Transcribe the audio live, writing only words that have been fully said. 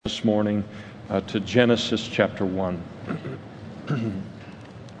This morning to Genesis chapter 1.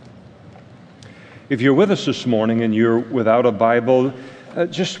 If you're with us this morning and you're without a Bible,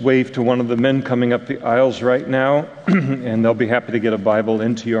 just wave to one of the men coming up the aisles right now, and they'll be happy to get a Bible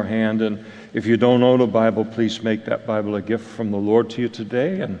into your hand. And if you don't own a Bible, please make that Bible a gift from the Lord to you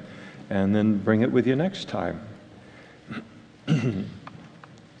today, and then bring it with you next time.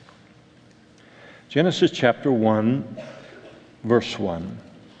 Genesis chapter 1, verse 1.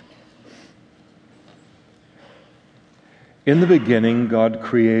 In the beginning, God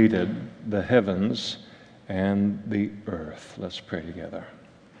created the heavens and the earth. Let's pray together.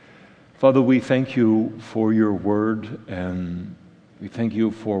 Father, we thank you for your word, and we thank you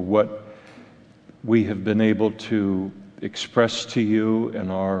for what we have been able to express to you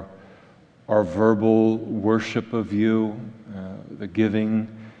in our verbal worship of you, the giving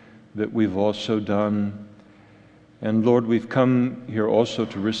that we've also done. And Lord, we've come here also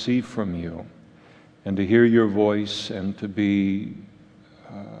to receive from you, and to hear your voice, and to be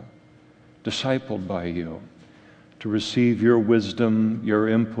discipled by you, to receive your wisdom, your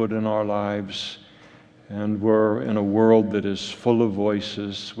input in our lives. And we're in a world that is full of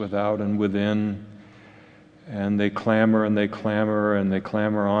voices without and within, and they clamor and they clamor and they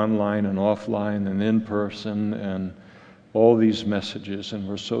clamor online and offline and in person, and all these messages. And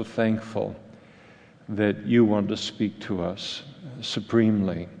we're so thankful that you want to speak to us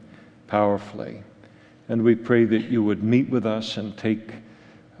supremely, powerfully. And we pray that you would meet with us and take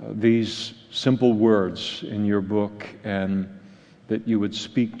these simple words in your book, and that you would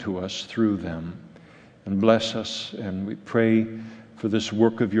speak to us through them and bless us. And we pray for this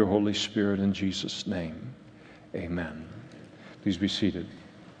work of your Holy Spirit in Jesus' name. Amen. Please be seated.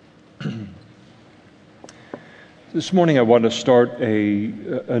 This morning I want to start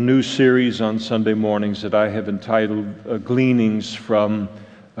a new series on Sunday mornings that I have entitled Gleanings from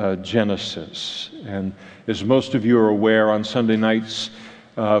Genesis. And as most of you are aware, on Sunday nights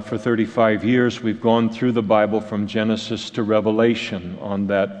for 35 years, we've gone through the Bible from Genesis to Revelation on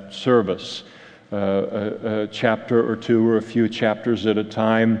that service, a chapter or two or a few chapters at a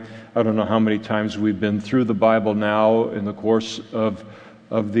time. I don't know how many times we've been through the Bible now in the course of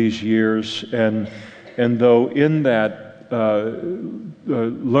these years. And though in that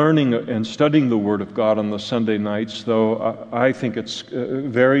learning and studying the Word of God on the Sunday nights, though I think it's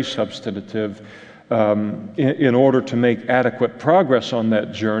very substantive in order to make adequate progress on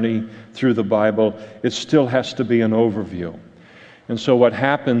that journey through the Bible, it still has to be an overview. And so what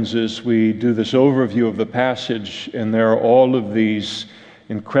happens is we do this overview of the passage, and there are all of these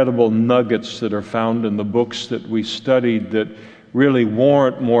incredible nuggets that are found in the books that we studied that really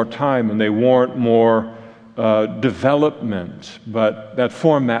warrant more time, and they warrant more development, but that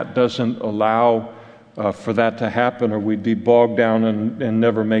format doesn't allow for that to happen, or we'd be bogged down and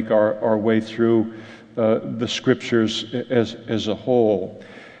never make our way through the Scriptures as a whole.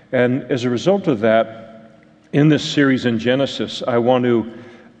 And as a result of that, in this series in Genesis, I want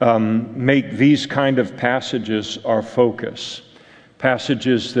to make these kind of passages our focus.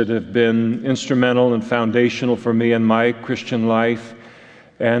 Passages that have been instrumental and foundational for me in my Christian life,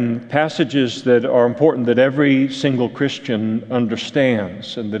 and passages that are important that every single Christian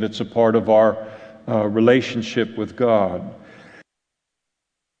understands, and that it's a part of our relationship with God.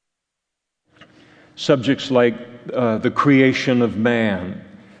 Subjects like the creation of man,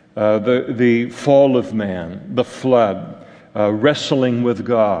 the fall of man, the flood, wrestling with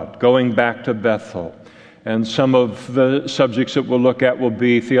God, going back to Bethel. And some of the subjects that we'll look at will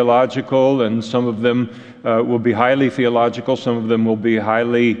be theological, and some of them will be highly theological, some of them will be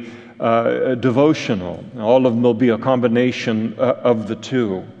highly devotional. All of them will be a combination of the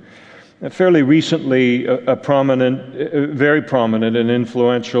two. Fairly recently, a prominent, very prominent and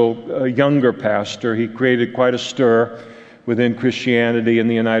influential younger pastor, he created quite a stir within Christianity in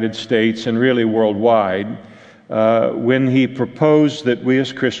the United States and really worldwide, when he proposed that we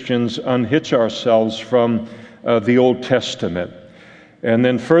as Christians unhitch ourselves from the Old Testament, and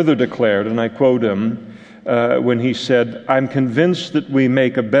then further declared, and I quote him, when he said, "I'm convinced that we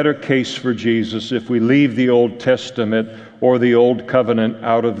make a better case for Jesus if we leave the Old Testament or the Old Covenant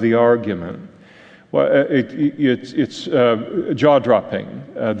out of the argument." Well, it's jaw-dropping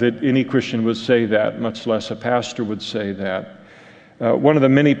that any Christian would say that, much less a pastor would say that. One of the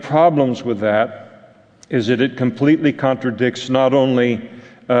many problems with that is that it completely contradicts not only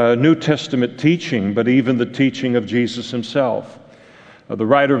New Testament teaching, but even the teaching of Jesus himself. The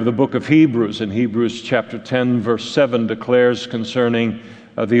writer of the book of Hebrews, in Hebrews chapter 10, verse 7, declares concerning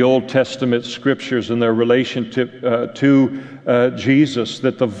the Old Testament scriptures and their relationship to Jesus,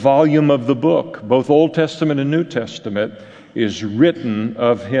 that the volume of the book, both Old Testament and New Testament, is written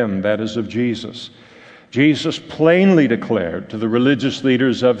of him, that is, of Jesus. Jesus plainly declared to the religious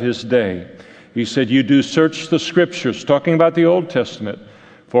leaders of his day, he said, "You do search the Scriptures," talking about the Old Testament,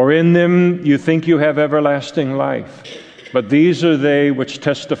 "for in them you think you have everlasting life. But these are they which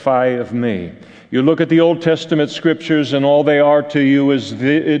testify of me." You look at the Old Testament Scriptures and all they are to you is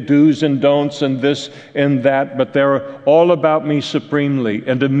do's and don'ts and this and that, but they're all about me supremely.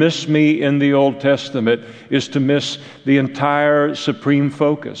 And to miss me in the Old Testament is to miss the entire supreme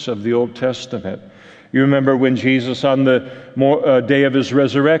focus of the Old Testament. You remember when Jesus, on the day of his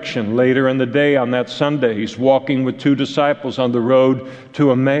resurrection, later in the day on that Sunday, he's walking with two disciples on the road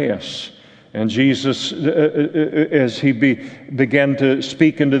to Emmaus. And Jesus, as he began to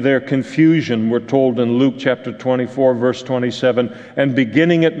speak into their confusion, we're told in Luke chapter 24, verse 27, "And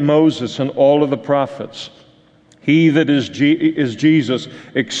beginning at Moses and all of the prophets, he that is Jesus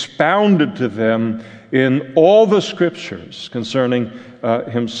expounded to them in all the Scriptures concerning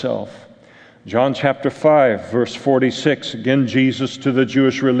himself." John chapter 5, verse 46, again Jesus to the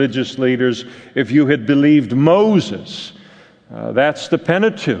Jewish religious leaders, "If you had believed Moses," that's the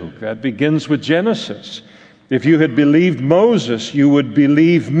Pentateuch, that begins with Genesis. "If you had believed Moses, you would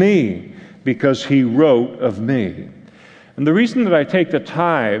believe me, because he wrote of me." And the reason that I take the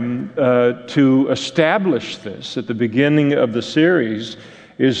time to establish this at the beginning of the series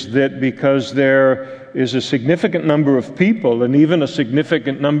is that because there is a significant number of people and even a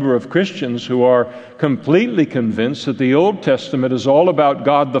significant number of Christians who are completely convinced that the Old Testament is all about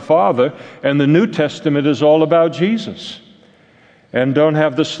God the Father and the New Testament is all about Jesus, and don't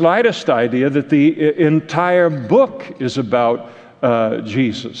have the slightest idea that the entire book is about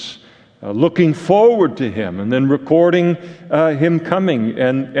Jesus, looking forward to him and then recording him coming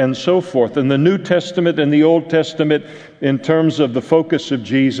and so forth. And the New Testament and the Old Testament, in terms of the focus of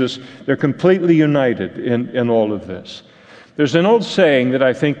Jesus, they're completely united in all of this. There's an old saying that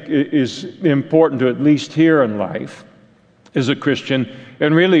I think is important to at least hear in life as a Christian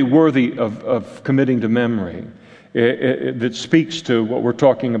and really worthy of committing to memory, that speaks to what we're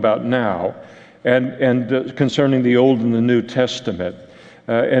talking about now and concerning the Old and the New Testament.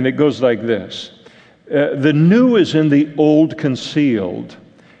 And it goes like this: the new is in the old concealed,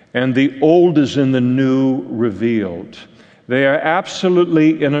 and the old is in the new revealed. They are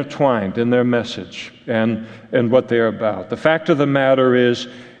absolutely intertwined in their message and what they're about. The fact of the matter is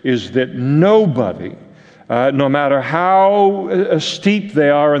that nobody, no matter how steep they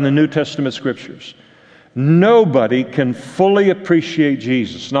are in the New Testament Scriptures, nobody can fully appreciate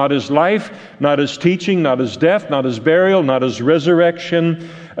Jesus. Not his life, not his teaching, not his death, not his burial, not his resurrection,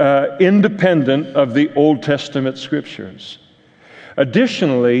 independent of the Old Testament Scriptures.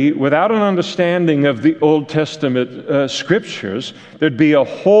 Additionally, without an understanding of the Old Testament Scriptures, there'd be a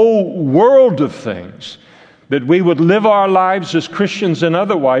whole world of things that we would live our lives as Christians and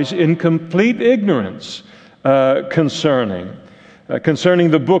otherwise in complete ignorance concerning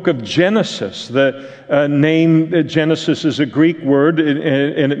the book of Genesis. The name Genesis is a Greek word,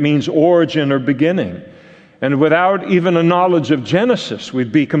 and it means origin or beginning. And without even a knowledge of Genesis,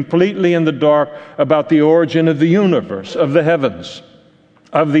 we'd be completely in the dark about the origin of the universe, of the heavens,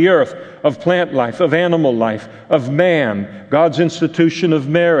 of the earth, of plant life, of animal life, of man, God's institution of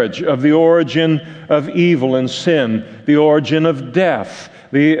marriage, of the origin of evil and sin, the origin of death,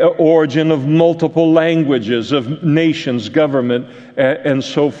 the origin of multiple languages, of nations, government, and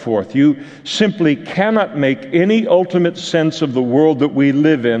so forth. You simply cannot make any ultimate sense of the world that we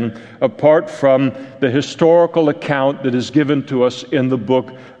live in apart from the historical account that is given to us in the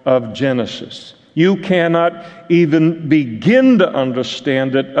book of Genesis. You cannot even begin to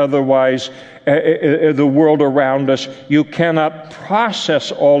understand it otherwise, the world around us. You cannot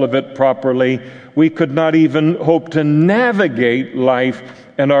process all of it properly. We could not even hope to navigate life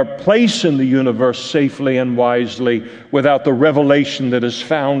and our place in the universe safely and wisely without the revelation that is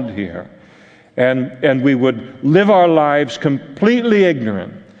found here. And we would live our lives completely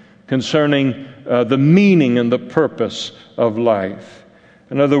ignorant concerning the meaning and the purpose of life.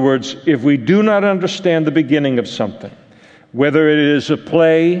 In other words, if we do not understand the beginning of something, whether it is a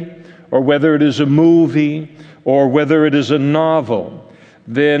play or whether it is a movie or whether it is a novel,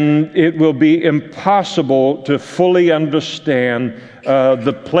 then it will be impossible to fully understand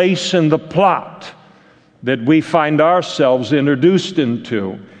the place and the plot that we find ourselves introduced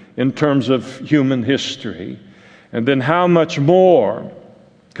into in terms of human history. And then how much more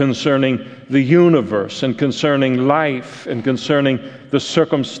concerning the universe and concerning life and concerning the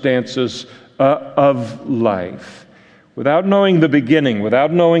circumstances of life. Without knowing the beginning,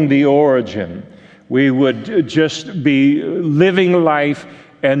 without knowing the origin, we would just be living life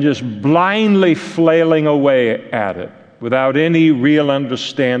and just blindly flailing away at it. without any real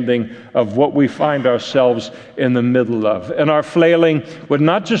understanding of what we find ourselves in the middle of. And our flailing would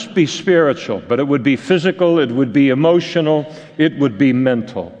not just be spiritual, but it would be physical, it would be emotional, it would be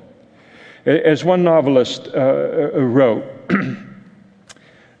mental. As one novelist wrote,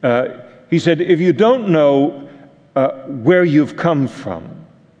 he said, if you don't know where you've come from,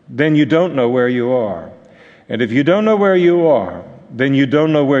 then you don't know where you are. And if you don't know where you are, then you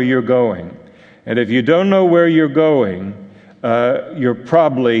don't know where you're going. And if you don't know where you're going, you're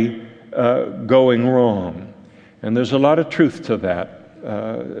probably going wrong. And there's a lot of truth to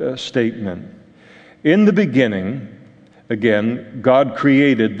that statement. In the beginning, again, God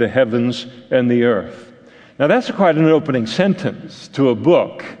created the heavens and the earth. Now that's quite an opening sentence to a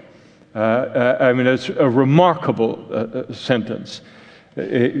book. It's a remarkable sentence.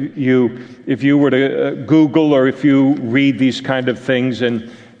 If you were to Google, or if you read these kind of things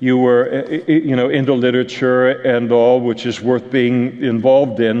and you were into literature and all, which is worth being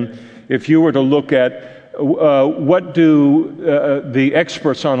involved in, if you were to look at what do the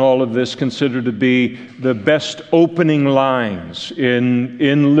experts on all of this consider to be the best opening lines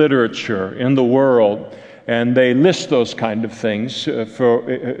in literature in the world, and they list those kind of things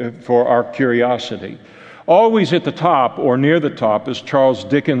for our curiosity. Always at the top, or near the top, is Charles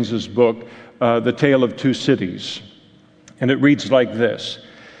Dickens's book, The Tale of Two Cities. And it reads like this: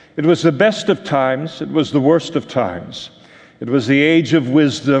 it was the best of times, it was the worst of times. It was the age of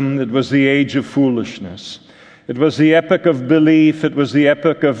wisdom, it was the age of foolishness. It was the epoch of belief, it was the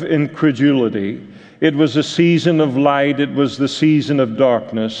epoch of incredulity. It was the season of light, it was the season of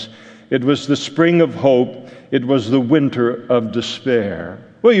darkness. It was the spring of hope, it was the winter of despair.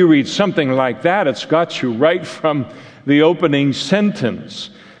 Well, you read something like that, it's got you right from the opening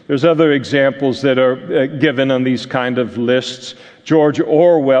sentence. There's other examples that are given on these kind of lists. George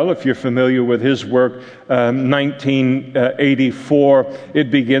Orwell, if you're familiar with his work, 1984, it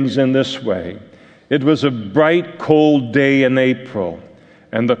begins in this way. It was a bright, cold day in April,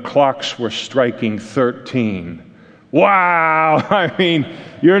 and the clocks were striking 13. Wow! I mean,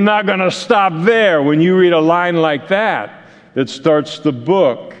 you're not going to stop there when you read a line like that starts the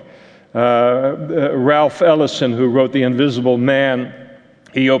book. Ralph Ellison, who wrote The Invisible Man,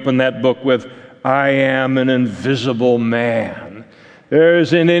 he opened that book with, I am an invisible man. There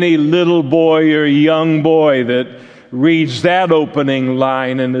isn't any little boy or young boy that reads that opening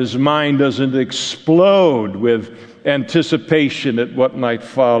line and his mind doesn't explode with anticipation at what might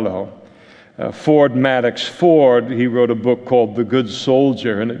follow. Ford Madox Ford, he wrote a book called The Good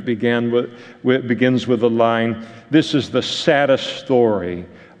Soldier, and it begins with the line, this is the saddest story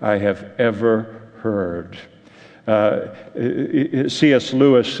I have ever heard. C.S.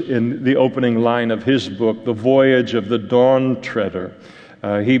 Lewis, in the opening line of his book, The Voyage of the Dawn Treader,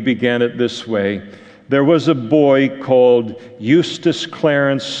 he began it this way. There was a boy called Eustace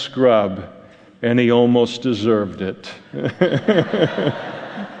Clarence Scrubb, and he almost deserved it.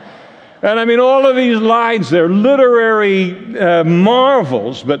 And I mean, all of these lines, they're literary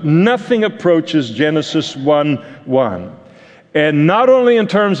marvels, but nothing approaches Genesis 1:1. And not only in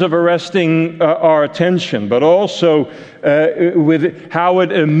terms of arresting our attention, but also with how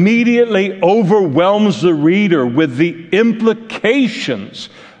it immediately overwhelms the reader with the implications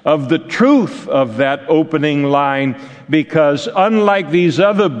of the truth of that opening line, because unlike these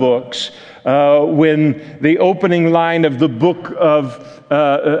other books, when the opening line of the book of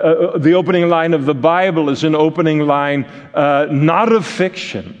the opening line of the Bible is an opening line not of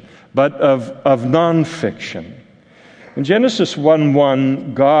fiction, but of non-fiction. In Genesis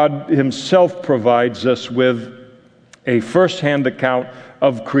 1:1, God himself provides us with a first-hand account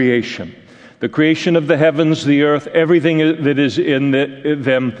of creation. The creation of the heavens, the earth, everything that is in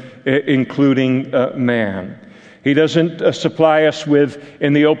them, including man. He doesn't supply us with,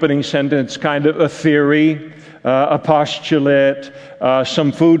 in the opening sentence, kind of a theory, a postulate,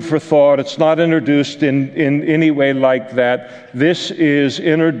 some food for thought. It's not introduced in any way like that. This is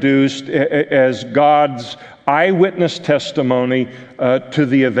introduced as God's eyewitness testimony to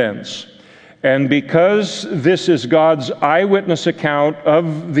the events. And because this is God's eyewitness account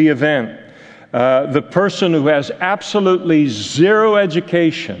of the event, the person who has absolutely zero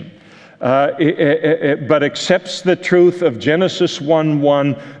education but accepts the truth of Genesis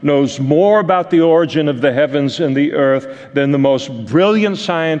 1:1 knows more about the origin of the heavens and the earth than the most brilliant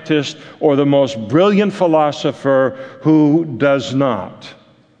scientist or the most brilliant philosopher who does not.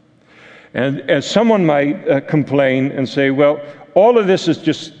 And as someone might complain and say, well, all of this is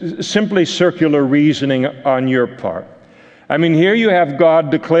just simply circular reasoning on your part. I mean, here you have God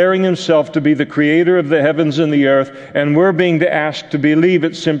declaring himself to be the creator of the heavens and the earth, and we're being asked to believe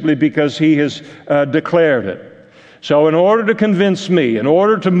it simply because he has declared it. So in order to convince me, in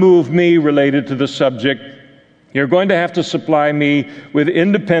order to move me related to the subject, you're going to have to supply me with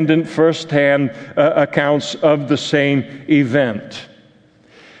independent, first-hand accounts of the same event.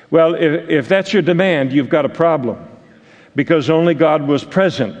 Well, if that's your demand, you've got a problem, because only God was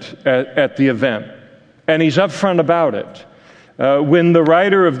present at the event, and He's upfront about it. When the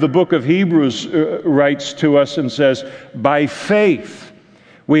writer of the book of Hebrews writes to us and says, by faith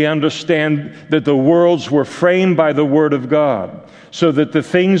we understand that the worlds were framed by the Word of God, so that the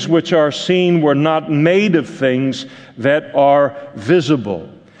things which are seen were not made of things that are visible.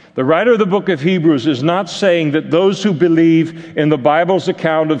 The writer of the book of Hebrews is not saying that those who believe in the Bible's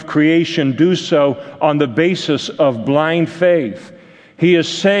account of creation do so on the basis of blind faith. He is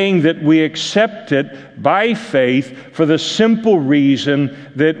saying that we accept it by faith for the simple reason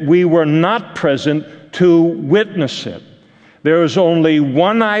that we were not present to witness it. There is only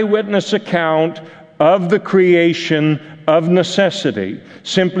one eyewitness account of the creation of necessity,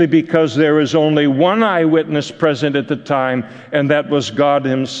 simply because there is only one eyewitness present at the time, and that was God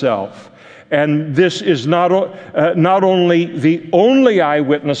Himself. And this is not only the only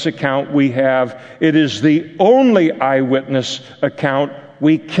eyewitness account we have, it is the only eyewitness account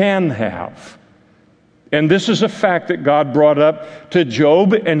we can have. And this is a fact that God brought up to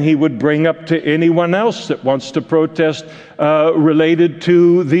Job, and He would bring up to anyone else that wants to protest related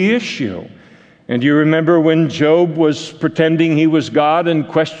to the issue. And you remember when Job was pretending he was God and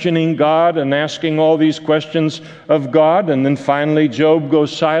questioning God and asking all these questions of God, and then finally Job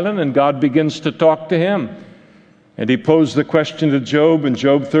goes silent and God begins to talk to him. And He posed the question to Job in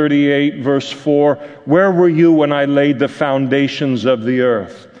Job 38, verse 4, "Where were you when I laid the foundations of the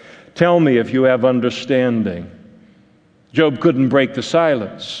earth? Tell me if you have understanding." Job couldn't break the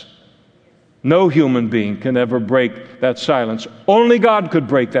silence. No human being can ever break that silence. Only God could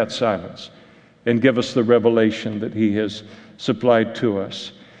break that silence and give us the revelation that He has supplied to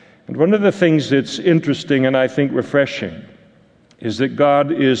us. And one of the things that's interesting and I think refreshing is that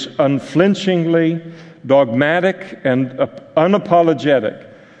God is unflinchingly dogmatic and unapologetic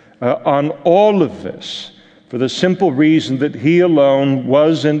on all of this, for the simple reason that He alone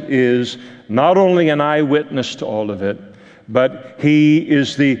was and is not only an eyewitness to all of it, but He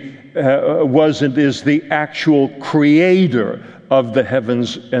is was and is the actual creator of the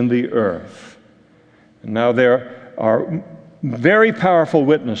heavens and the earth. And now there are very powerful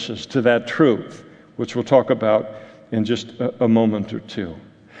witnesses to that truth, which we'll talk about in just a moment or two.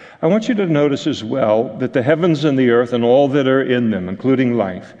 I want you to notice as well that the heavens and the earth and all that are in them, including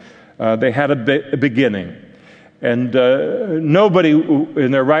life, they had a beginning. And nobody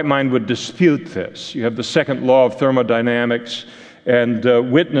in their right mind would dispute this. You have the second law of thermodynamics and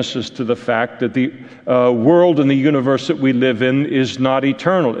witnesses to the fact that the world and the universe that we live in is not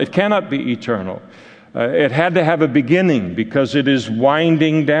eternal. It cannot be eternal. It had to have a beginning because it is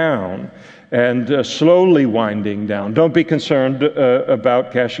winding down and slowly winding down. Don't be concerned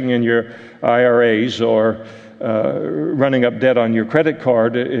about cashing in your IRAs or running up debt on your credit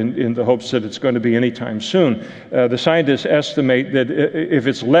card in the hopes that it's going to be anytime soon. The scientists estimate that if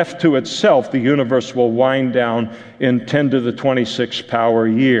it's left to itself, the universe will wind down in 10 to the 26 power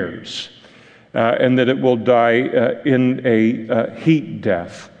years, and that it will die in a heat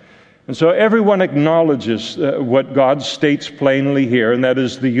death. And so everyone acknowledges what God states plainly here, and that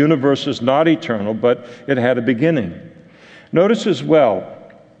is the universe is not eternal, but it had a beginning. Notice as well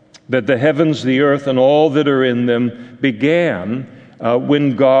that the heavens, the earth, and all that are in them began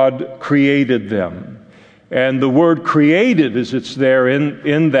when God created them. And the word created, as it's there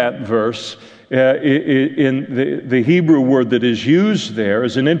in that verse, in the Hebrew word that is used there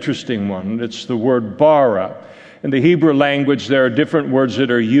is an interesting one. It's the word bara. In the Hebrew language, there are different words that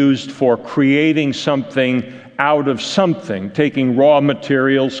are used for creating something out of something, taking raw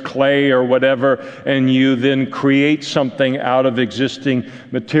materials, clay or whatever, and you then create something out of existing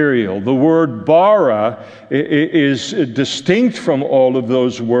material. The word bara is distinct from all of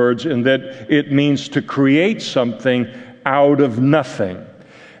those words in that it means to create something out of nothing.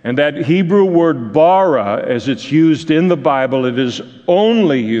 And that Hebrew word bara, as it's used in the Bible, it is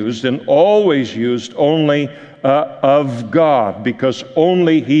only used and always used only of God, because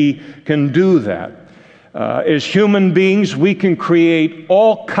only He can do that. As human beings, we can create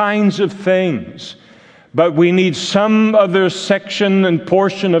all kinds of things, but we need some other section and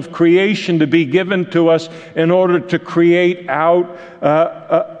portion of creation to be given to us in order to create out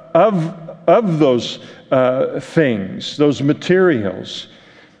of those things, those materials.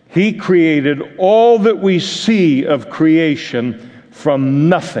 He created all that we see of creation from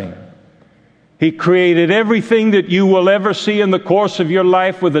nothing. He created everything that you will ever see in the course of your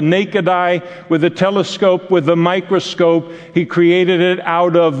life with a naked eye, with a telescope, with a microscope. He created it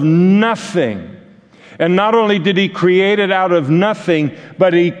out of nothing. And not only did He create it out of nothing,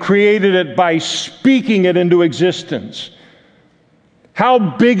 but He created it by speaking it into existence. How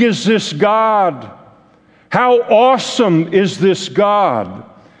big is this God? How awesome is this God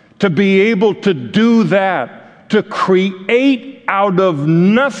to be able to do that, to create out of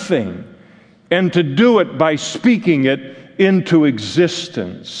nothing, and to do it by speaking it into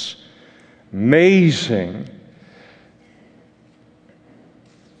existence. Amazing.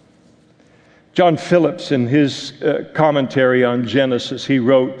 John Phillips, in his commentary on Genesis, he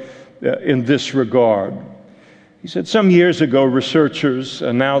wrote in this regard. He said, some years ago, researchers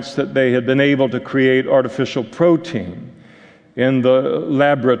announced that they had been able to create artificial protein in the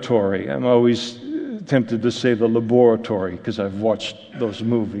laboratory. I'm always tempted to say the laboratory because I've watched those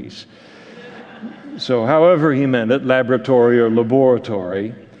movies. So however he meant it, laboratory or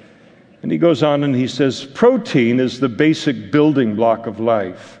laboratory. And he goes on and he says, protein is the basic building block of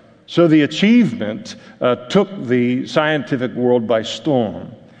life. So the achievement took the scientific world by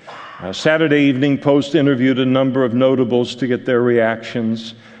storm. Saturday Evening Post interviewed a number of notables to get their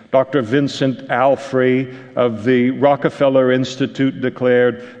reactions. Dr. Vincent Alfrey of the Rockefeller Institute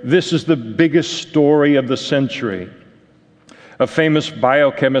declared, "This is the biggest story of the century." A famous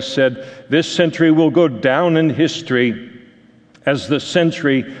biochemist said, "This century will go down in history as the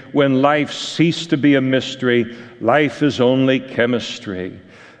century when life ceased to be a mystery. Life is only chemistry."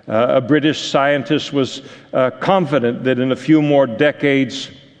 A British scientist was confident that in a few more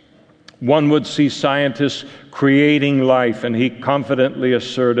decades, one would see scientists creating life, and he confidently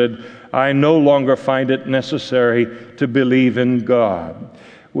asserted, "I no longer find it necessary to believe in God."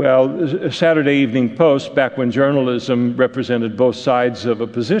 Well, Saturday Evening Post, back when journalism represented both sides of a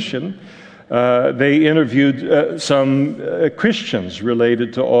position, they interviewed some Christians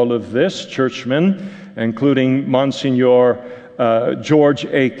related to all of this, churchmen, including Monsignor George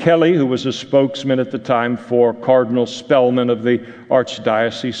A. Kelly, who was a spokesman at the time for Cardinal Spellman of the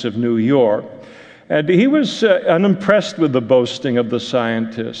Archdiocese of New York. And he was unimpressed with the boasting of the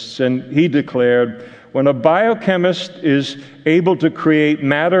scientists, and he declared, "When a biochemist is able to create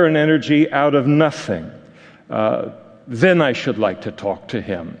matter and energy out of nothing, then I should like to talk to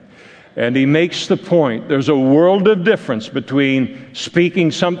him." And he makes the point, there's a world of difference between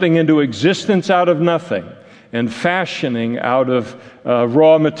speaking something into existence out of nothing and fashioning out of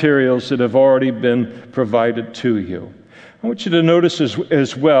raw materials that have already been provided to you. I want you to notice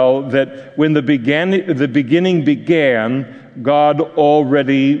as well that when the beginning began, God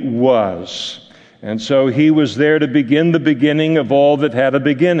already was. And so He was there to begin the beginning of all that had a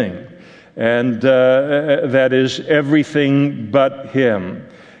beginning. And that is everything but Him.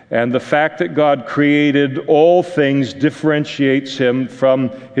 And the fact that God created all things differentiates Him from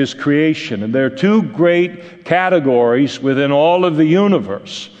His creation. And there are two great categories within all of the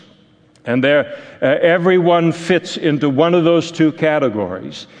universe. And everyone fits into one of those two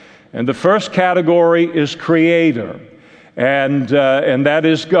categories. And the first category is creator. And that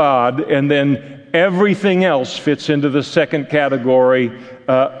is God. And then everything else fits into the second category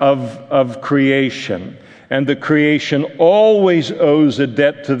of creation. And the creation always owes a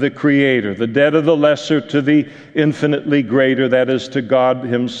debt to the Creator, the debt of the lesser to the infinitely greater, that is, to God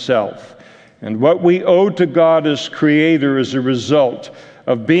Himself. And what we owe to God as Creator as a result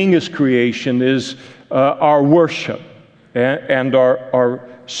of being His creation is our worship and our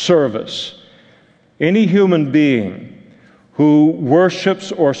service. Any human being who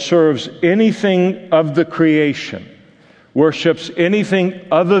worships or serves anything of the creation, worships anything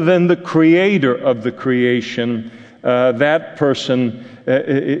other than the Creator of the creation, that person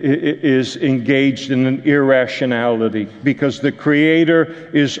is engaged in an irrationality, because the Creator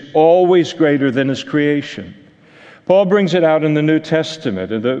is always greater than His creation. Paul brings it out in the New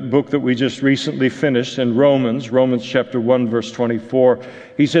Testament, in the book that we just recently finished in Romans chapter 1, verse 24.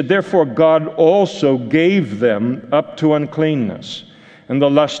 He said, "Therefore God also gave them up to uncleanness, and the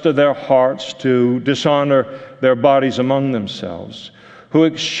lust of their hearts to dishonor their bodies among themselves, who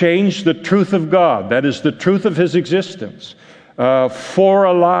exchanged the truth of God," that is the truth of His existence, "for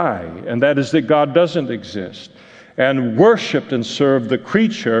a lie," and that is that God doesn't exist, and worshiped and served the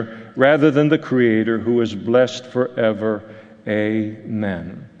creature rather than the Creator, who is blessed forever.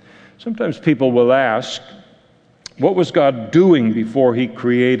 Amen. Sometimes people will ask, what was God doing before He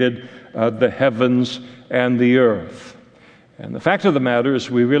created the heavens and the earth? And the fact of the matter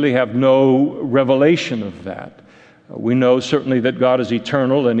is we really have no revelation of that. We know certainly that God is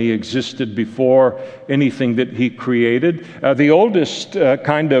eternal and He existed before anything that He created. The oldest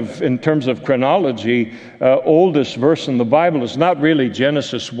in terms of chronology, oldest verse in the Bible is not really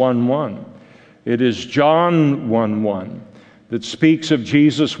Genesis 1:1. It is John 1:1 that speaks of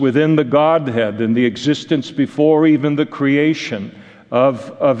Jesus within the Godhead and the existence before even the creation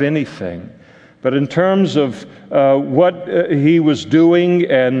of anything. But in terms of what He was doing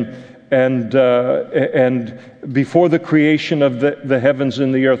and before the creation of the heavens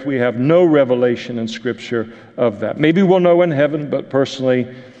and the earth, we have no revelation in Scripture of that. Maybe we'll know in heaven, but personally,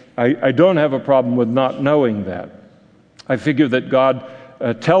 I don't have a problem with not knowing that. I figure that God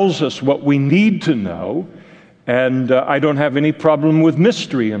tells us what we need to know, and I don't have any problem with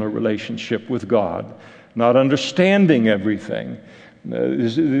mystery in a relationship with God, not understanding everything.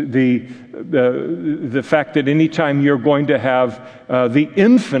 The fact that anytime you're going to have the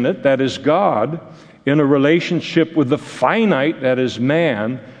infinite, that is God, in a relationship with the finite, that is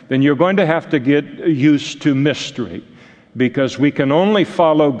man, then you're going to have to get used to mystery, because we can only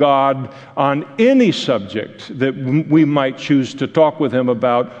follow God on any subject that we might choose to talk with Him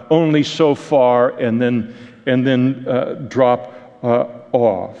about only so far and then drop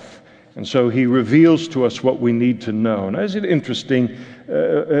off. And so He reveals to us what we need to know. Now, is it interesting?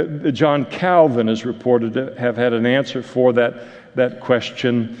 John Calvin is reported to have had an answer for that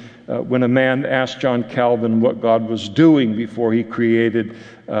question when a man asked John Calvin what God was doing before He created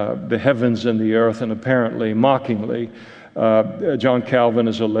the heavens and the earth, and apparently mockingly, John Calvin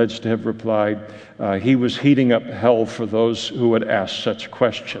is alleged to have replied, He was heating up hell for those who would ask such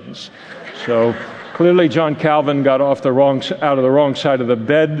questions. So clearly John Calvin got out of the wrong side of the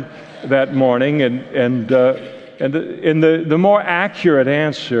bed that morning, and the more accurate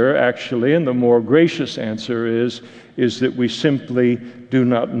answer, actually, and the more gracious answer is that we simply do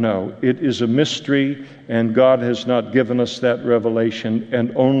not know. It is a mystery, and God has not given us that revelation,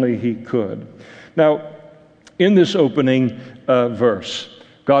 and only He could. Now, in this opening verse,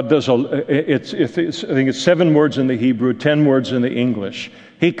 God does I think it's 7 words in the Hebrew, 10 words in the English.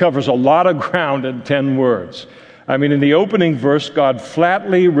 He covers a lot of ground in 10 words. I mean, in the opening verse, God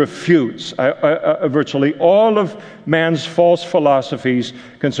flatly refutes virtually all of man's false philosophies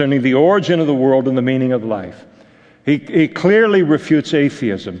concerning the origin of the world and the meaning of life. He clearly refutes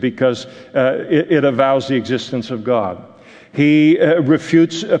atheism because it avows the existence of God. He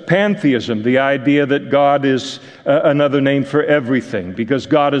refutes pantheism, the idea that God is another name for everything, because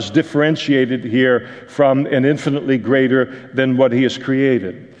God is differentiated here from and infinitely greater than what He has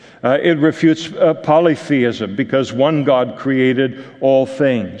created. It refutes polytheism, because one God created all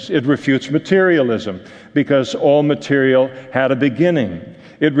things. It refutes materialism, because all material had a beginning.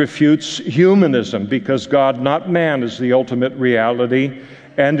 It refutes humanism, because God, not man, is the ultimate reality.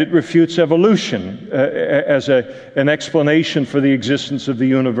 And it refutes evolution as an explanation for the existence of the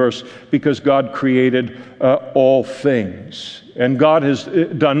universe, because God created all things. And God has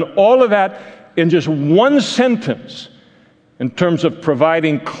done all of that in just one sentence in terms of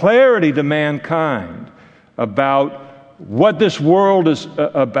providing clarity to mankind about what this world is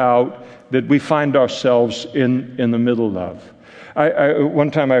about that we find ourselves in the middle of. One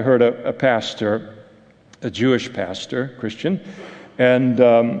time I heard a pastor, a Jewish pastor, Christian, and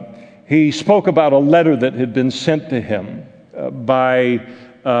he spoke about a letter that had been sent to him by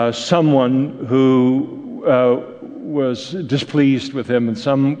someone who was displeased with him in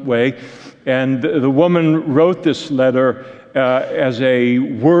some way. And the woman wrote this letter as a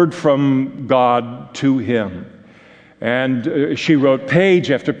word from God to him. And she wrote page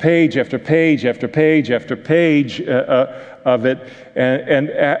after page after page after page after page of it.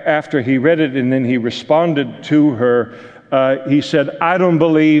 And after he read it and then he responded to her, he said, I don't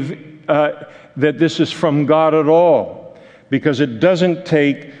believe that this is from God at all, because it doesn't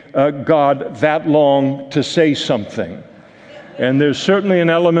take God that long to say something. And there's certainly an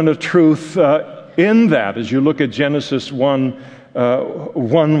element of truth in that as you look at Genesis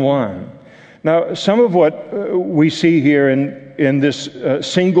 1:1. Now, some of what we see here in this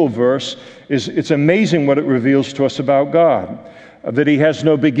single verse is it's amazing what it reveals to us about God, that He has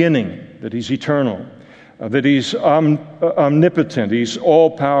no beginning, that He's eternal, that He's omnipotent, He's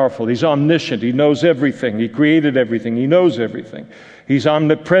all-powerful, He's omniscient, He knows everything, He created everything, He knows everything. He's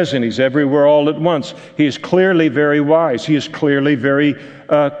omnipresent, He's everywhere all at once. He is clearly very wise, He is clearly very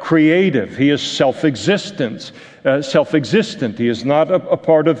creative, He is self-existent. He is not a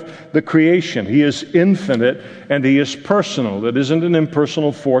part of the creation. He is infinite and He is personal. It isn't an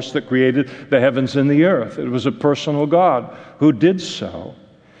impersonal force that created the heavens and the earth. It was a personal God who did so.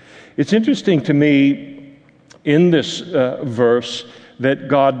 It's interesting to me in this verse that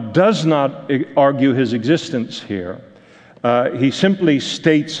God does not argue his existence here. He simply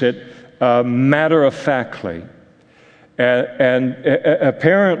states it matter-of-factly. And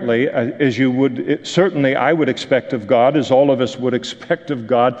apparently, as you would, certainly I would expect of God, as all of us would expect of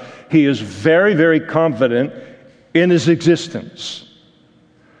God, he is very, very confident in his existence.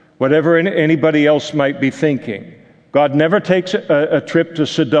 Whatever anybody else might be thinking. God never takes a trip to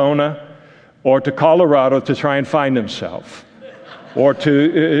Sedona or to Colorado to try and find himself, or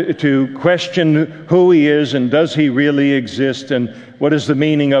to question who he is and does he really exist and what is the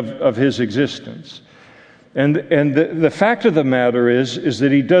meaning of his existence. And the fact of the matter is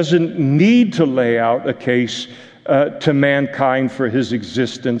that he doesn't need to lay out a case to mankind for his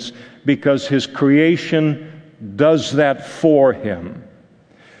existence, because his creation does that for him.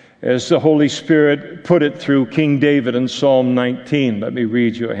 As the Holy Spirit put it through King David in Psalm 19, let me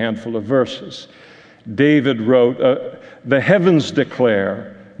read you a handful of verses. David wrote, "The heavens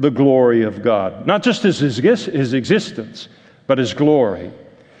declare the glory of God," not just his existence, but his glory.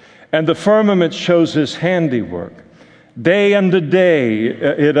 "And the firmament shows his handiwork. Day unto day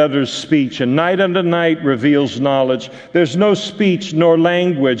it utters speech, and night unto night reveals knowledge. There's no speech nor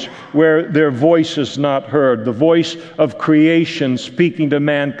language where their voice is not heard." The voice of creation speaking to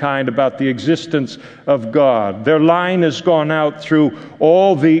mankind about the existence of God. "Their line has gone out through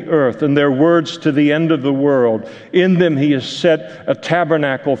all the earth, and their words to the end of the world. In them he has set a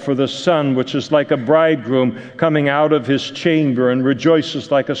tabernacle for the sun, which is like a bridegroom coming out of his chamber, and rejoices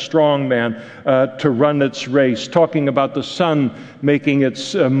like a strong man to run its race." Talking about the sun making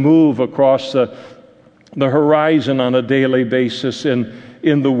its move across the horizon on a daily basis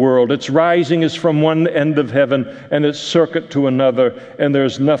in the world. Its rising is from one end of heaven and its circuit to another, and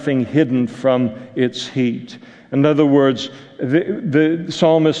there's nothing hidden from its heat. In other words, the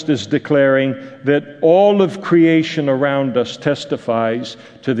psalmist is declaring that all of creation around us testifies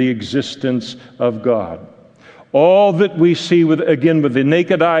to the existence of God. All that we see with the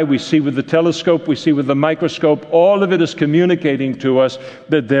naked eye, we see with the telescope, we see with the microscope, all of it is communicating to us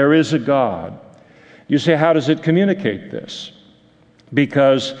that there is a God. You say, how does it communicate this?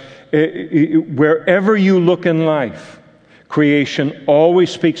 Because wherever you look in life, creation always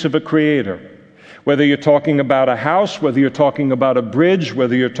speaks of a creator. Whether you're talking about a house, whether you're talking about a bridge,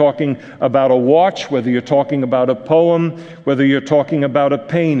 whether you're talking about a watch, whether you're talking about a poem, whether you're talking about a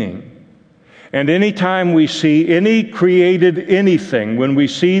painting. And anytime we see any created anything, when we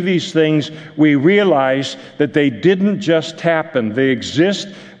see these things, we realize that they didn't just happen. They exist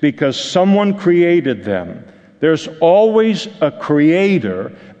because someone created them. There's always a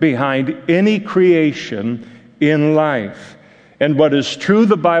creator behind any creation in life. And what is true,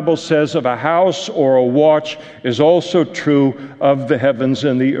 the Bible says, of a house or a watch is also true of the heavens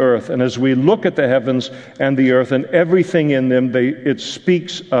and the earth. And as we look at the heavens and the earth and everything in them, it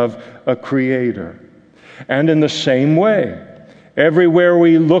speaks of a creator. And in the same way, everywhere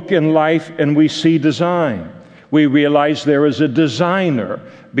we look in life and we see design, we realize there is a designer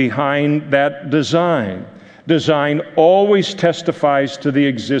behind that design. Design always testifies to the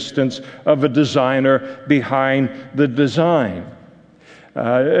existence of a designer behind the design.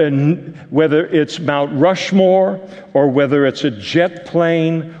 And whether it's Mount Rushmore, or whether it's a jet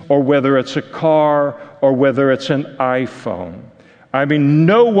plane, or whether it's a car, or whether it's an iPhone. I mean,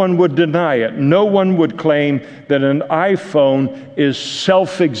 no one would deny it. No one would claim that an iPhone is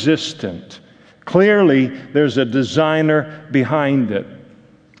self-existent. Clearly, there's a designer behind it.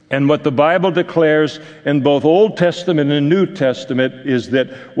 And what the Bible declares in both Old Testament and New Testament is that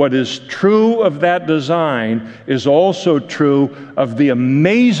what is true of that design is also true of the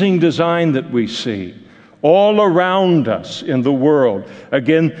amazing design that we see all around us in the world.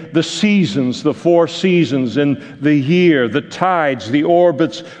 Again, the seasons, the 4 seasons in the year, the tides, the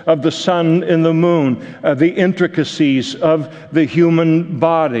orbits of the sun and the moon, the intricacies of the human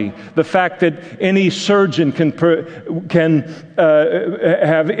body, the fact that any surgeon can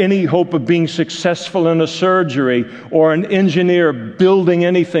have any hope of being successful in a surgery, or an engineer building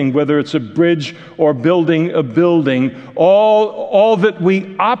anything, whether it's a bridge or building a building. All that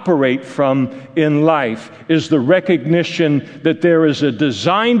we operate from in life is the recognition that there is a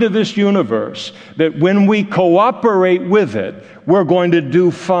design to this universe, that when we cooperate with it, we're going to do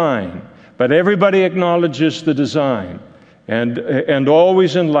fine. But everybody acknowledges the design. And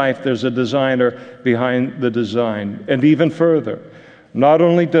always in life, there's a designer behind the design. And even further, not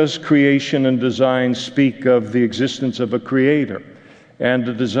only does creation and design speak of the existence of a creator and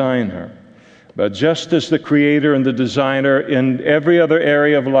a designer, but just as the creator and the designer in every other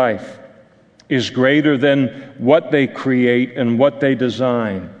area of life is greater than what they create and what they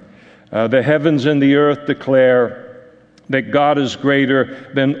design, the heavens and the earth declare that God is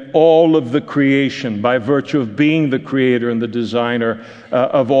greater than all of the creation by virtue of being the creator and the designer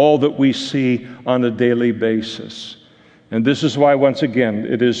of all that we see on a daily basis. And this is why, once again,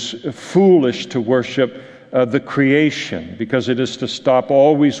 it is foolish to worship the creation, because it is to stop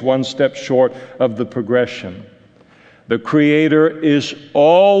always one step short of the progression. The Creator is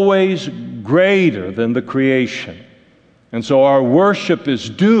always greater than the creation. And so our worship is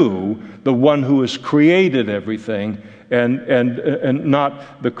due the one who has created everything, and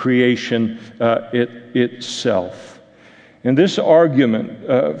not the creation itself. And this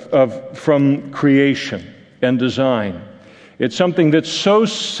argument from creation and design, it's something that's so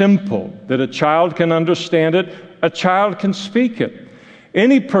simple that a child can understand it, a child can speak it.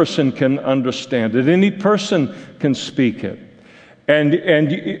 Any person can understand it, any person can speak it. And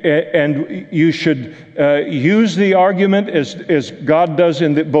you should use the argument as God does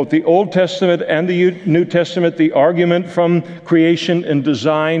in both the Old Testament and the New Testament, the argument from creation and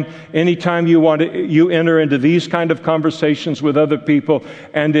design. Anytime you enter into these kind of conversations with other people,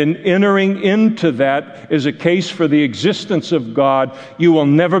 and in entering into that is a case for the existence of God, you will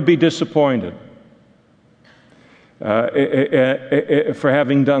never be disappointed for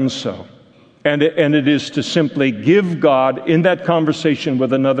having done so. And it is to simply give God, in that conversation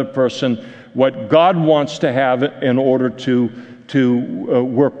with another person, what God wants to have in order to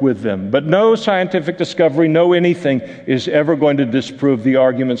work with them. But no scientific discovery, no anything is ever going to disprove the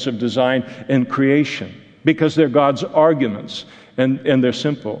arguments of design and creation, because they're God's arguments, and they're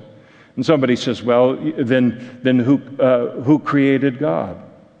simple. And somebody says, well, then who created God?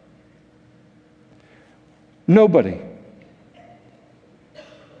 Nobody.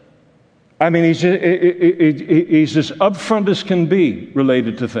 I mean, he's as upfront as can be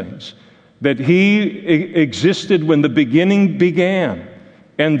related to things. That he existed when the beginning began.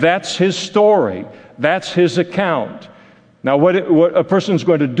 And that's his story. That's his account. Now, what a person's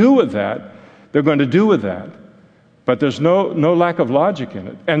going to do with that, they're going to do with that. But there's no lack of logic in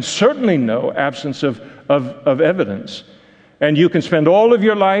it. And certainly no absence of evidence. And you can spend all of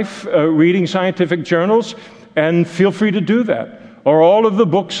your life reading scientific journals, and feel free to do that. Or all of the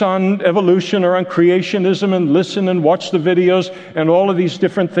books on evolution or on creationism, and listen and watch the videos and all of these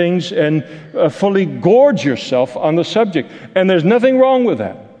different things, and fully gorge yourself on the subject. And there's nothing wrong with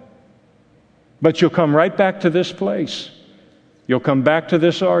that. But you'll come right back to this place. You'll come back to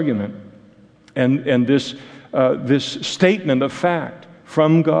this argument and this statement of fact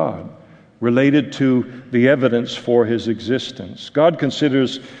from God related to the evidence for his existence. God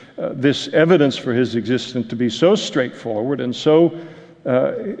considers this evidence for his existence to be so straightforward and so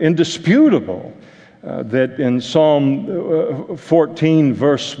indisputable that in Psalm 14,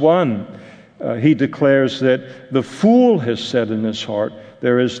 verse 1, he declares that the fool has said in his heart,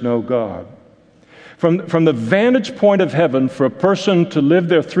 there is no God. From the vantage point of heaven, for a person to live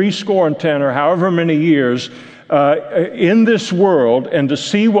their 70 or however many years in this world, and to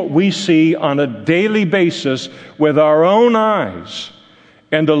see what we see on a daily basis with our own eyes,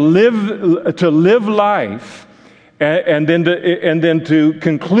 and to live life, and then to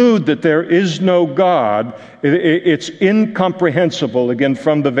conclude that there is no God, it's incomprehensible, again,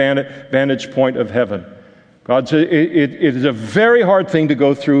 from the vantage point of heaven. God says it is a very hard thing to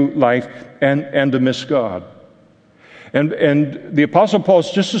go through life and to miss God. And the Apostle Paul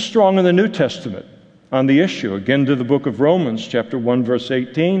is just as strong in the New Testament on the issue. Again, to the book of Romans, chapter 1, verse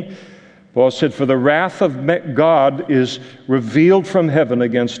 18, Paul said, for the wrath of God is revealed from heaven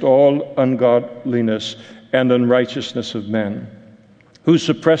against all ungodliness and unrighteousness of men, who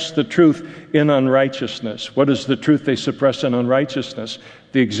suppress the truth in unrighteousness. What is the truth they suppress in unrighteousness?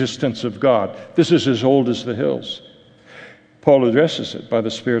 The existence of God. This is as old as the hills. Paul addresses it by the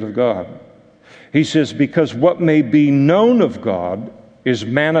Spirit of God. He says, because what may be known of God is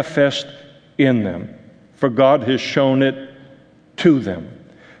manifest in them, for God has shown it to them.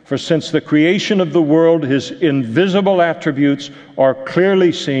 For since the creation of the world, his invisible attributes are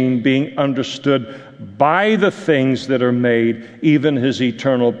clearly seen, being understood by the things that are made, even his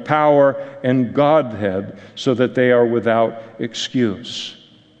eternal power and Godhead, so that they are without excuse.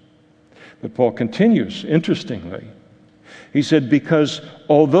 But Paul continues, interestingly. He said, because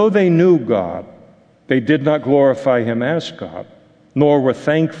although they knew God, they did not glorify him as God, nor were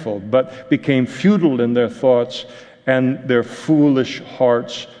thankful, but became futile in their thoughts, and their foolish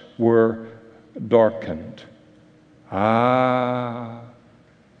hearts were darkened. Now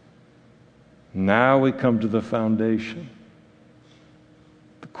we come to the foundation,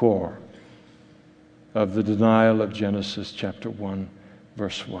 the core of the denial of Genesis chapter 1,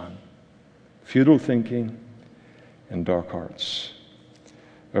 verse 1. Futile thinking and dark hearts.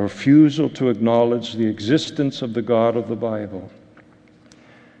 a refusal to acknowledge the existence of the God of the Bible.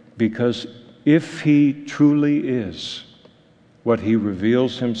 Because if He truly is what He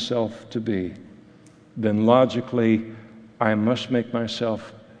reveals Himself to be, then logically I must make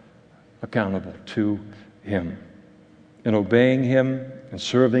myself accountable to Him, in obeying Him and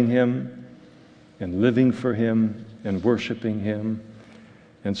serving Him and living for Him and worshiping Him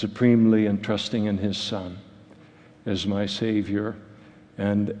and supremely entrusting in His Son as my Savior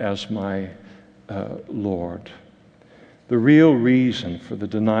and as my Lord. The real reason for the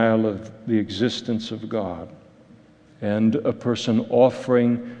denial of the existence of God and a person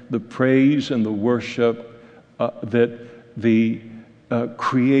offering the praise and the worship that the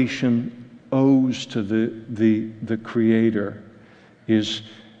creation owes to the Creator is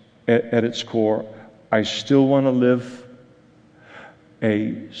at its core, I still want to live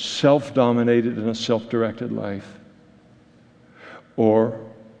a self-dominated and a self-directed life. Or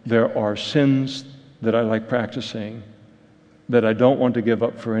there are sins that I like practicing that I don't want to give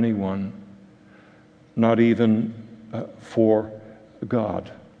up for anyone, not even for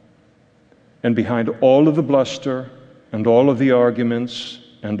God. And behind all of the bluster and all of the arguments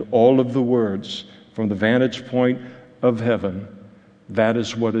and all of the words from the vantage point of heaven, that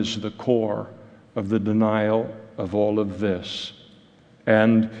is what is the core of the denial of all of this.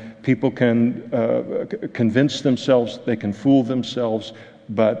 And people can convince themselves, they can fool themselves,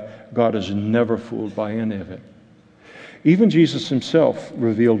 but God is never fooled by any of it. Even Jesus Himself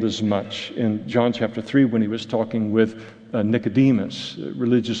revealed as much in John chapter 3 when He was talking with Nicodemus, a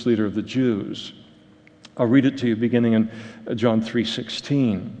religious leader of the Jews. I'll read it to you beginning in John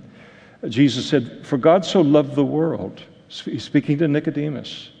 3:16. Jesus said, "For God so loved the world," He's speaking to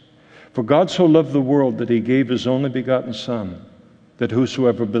Nicodemus, "for God so loved the world that He gave His only begotten Son, that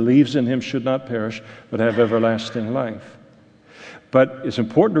whosoever believes in Him should not perish, but have everlasting life." But it's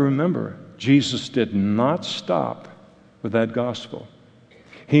important to remember, Jesus did not stop with that gospel.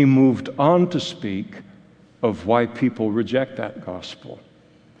 He moved on to speak of why people reject that gospel.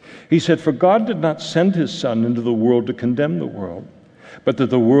 He said, "For God did not send His Son into the world to condemn the world, but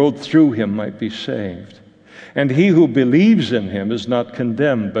that the world through Him might be saved. And he who believes in Him is not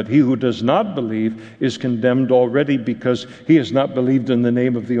condemned, but he who does not believe is condemned already, because he has not believed in the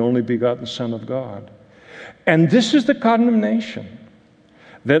name of the only begotten Son of God. And this is the condemnation,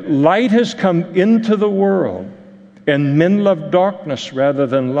 that light has come into the world, and men love darkness rather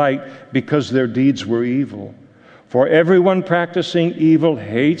than light, because their deeds were evil. For everyone practicing evil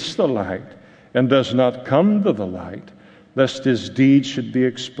hates the light and does not come to the light, lest his deeds should be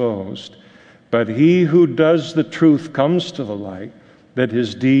exposed. But he who does the truth comes to the light, that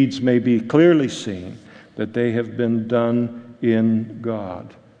his deeds may be clearly seen, that they have been done in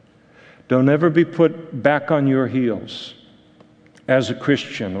God." Don't ever be put back on your heels as a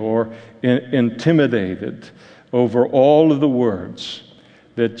Christian or intimidated over all of the words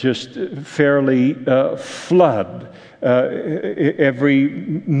that just fairly flood every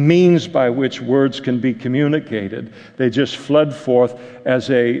means by which words can be communicated. They just flood forth as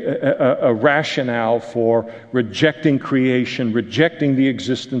a rationale for rejecting creation, rejecting the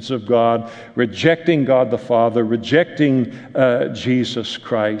existence of God, rejecting God the Father, rejecting Jesus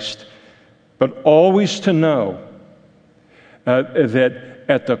Christ. But always to know that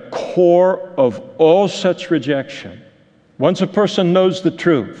at the core of all such rejection, once a person knows the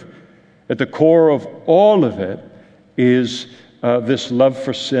truth, at the core of all of it is this love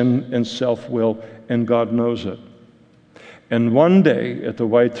for sin and self-will, and God knows it. And one day, at the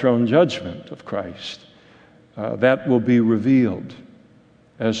white throne judgment of Christ, that will be revealed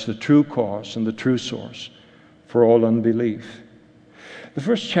as the true cause and the true source for all unbelief. The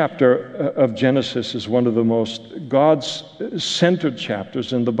first chapter of Genesis is one of the most God-centered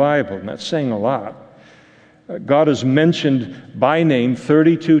chapters in the Bible, and that's saying a lot. God is mentioned by name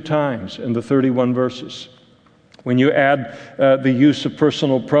 32 times in the 31 verses. When you add the use of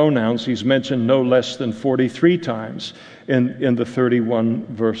personal pronouns, He's mentioned no less than 43 times in the 31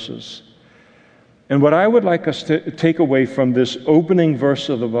 verses. And what I would like us to take away from this opening verse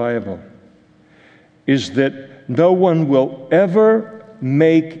of the Bible is that no one will ever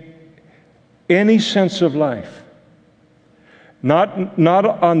make any sense of life, not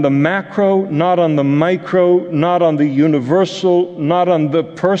on the macro, not on the micro, not on the universal, not on the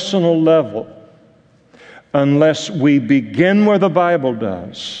personal level, unless we begin where the Bible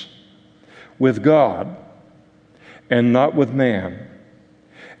does, with God and not with man.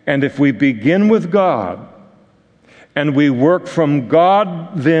 And if we begin with God and we work from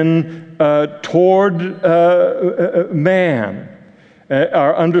God then toward man,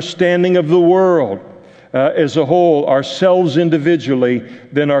 our understanding of the world, as a whole, ourselves individually,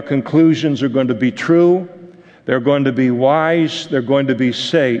 then our conclusions are going to be true, they're going to be wise, they're going to be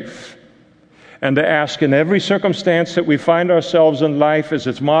safe. And to ask in every circumstance that we find ourselves in life, as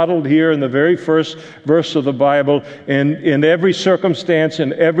it's modeled here in the very first verse of the Bible, in every circumstance,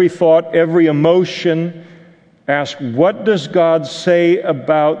 in every thought, every emotion, ask, what does God say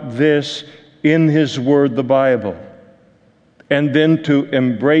about this in His Word, the Bible? And then to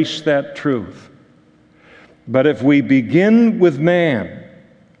embrace that truth. But if we begin with man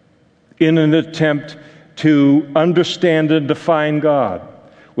in an attempt to understand and define God,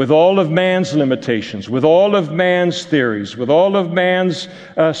 with all of man's limitations, with all of man's theories, with all of man's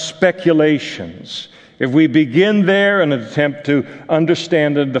speculations, if we begin there in an attempt to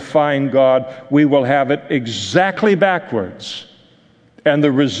understand and define God, we will have it exactly backwards. And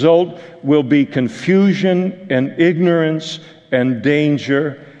the result will be confusion and ignorance and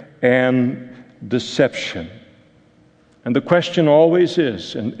danger and deception. And the question always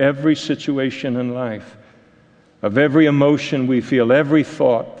is, in every situation in life, of every emotion we feel, every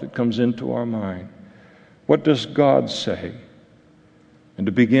thought that comes into our mind, what does God say? And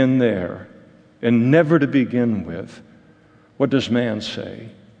to begin there, and never to begin with, what does man say?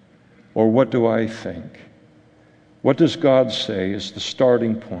 Or what do I think? What does God say is the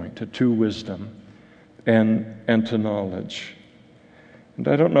starting point to true wisdom and to knowledge? And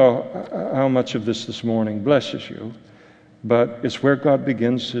I don't know how much of this morning blesses you, but it's where God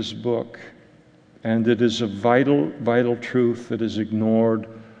begins His book. And it is a vital, vital truth that is ignored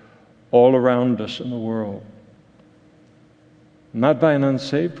all around us in the world. Not by an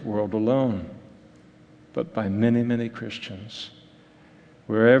unsaved world alone, but by many, many Christians.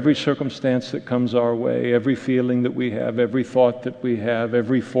 Where every circumstance that comes our way, every feeling that we have, every thought that we have,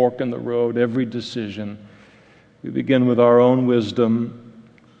 every fork in the road, every decision, we begin with our own wisdom.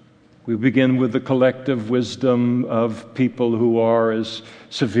 We begin with the collective wisdom of people who are as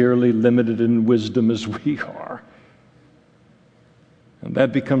severely limited in wisdom as we are. And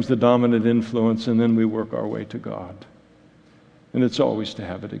that becomes the dominant influence, and then we work our way to God. And it's always to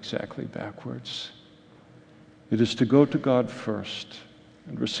have it exactly backwards. It is to go to God first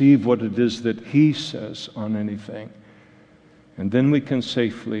and receive what it is that He says on anything. And then we can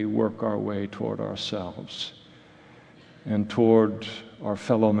safely work our way toward ourselves and toward our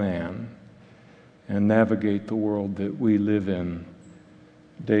fellow man and navigate the world that we live in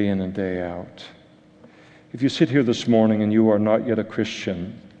and day out. If you sit here this morning and you are not yet a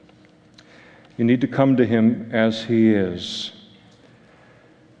Christian, you need to come to Him as He is.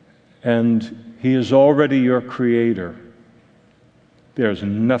 And He is already your Creator. There's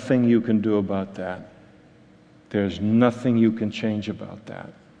nothing you can do about that. There's nothing you can change about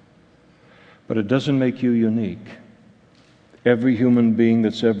that. But it doesn't make you unique. Every human being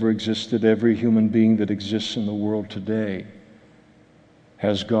that's ever existed, every human being that exists in the world today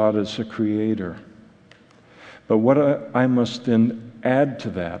has God as a creator. But what I must then add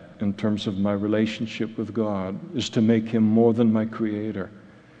to that in terms of my relationship with God is to make Him more than my creator.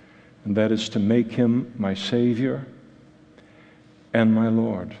 And that is to make Him my Savior and my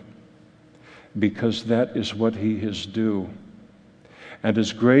Lord. Because that is what He is due. And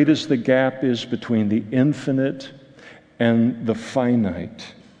as great as the gap is between the infinite and the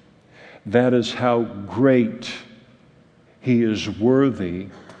finite, that is how great He is worthy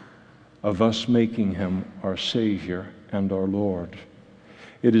of us making Him our Savior and our Lord.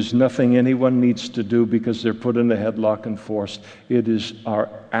 It is nothing anyone needs to do because they're put in a headlock and forced. It is our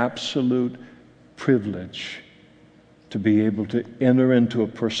absolute privilege to be able to enter into a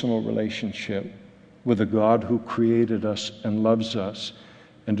personal relationship with a God who created us and loves us,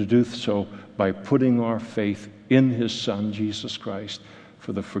 and to do so by putting our faith in His Son, Jesus Christ,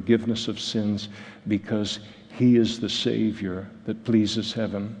 for the forgiveness of sins, because He is the Savior that pleases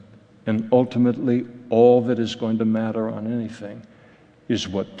heaven. And ultimately, all that is going to matter on anything is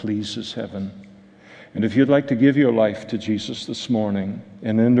what pleases heaven. And if you'd like to give your life to Jesus this morning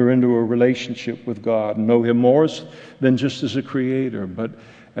and enter into a relationship with God, know Him more than just as a creator, but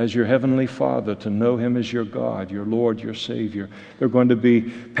as your heavenly Father, to know Him as your God, your Lord, your Savior. There are going to be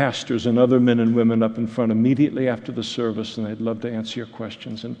pastors and other men and women up in front immediately after the service, and they'd love to answer your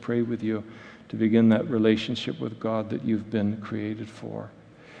questions and pray with you to begin that relationship with God that you've been created for.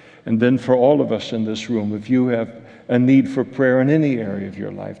 And then for all of us in this room, if you have a need for prayer in any area of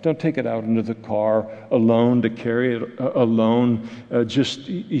your life, don't take it out into the car alone, to carry it alone, just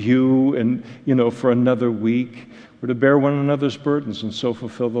you and, for another week. We're to bear one another's burdens and so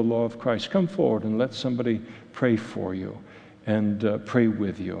fulfill the law of Christ. Come forward and let somebody pray for you and pray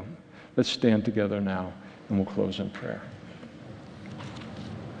with you. Let's stand together now and we'll close in prayer.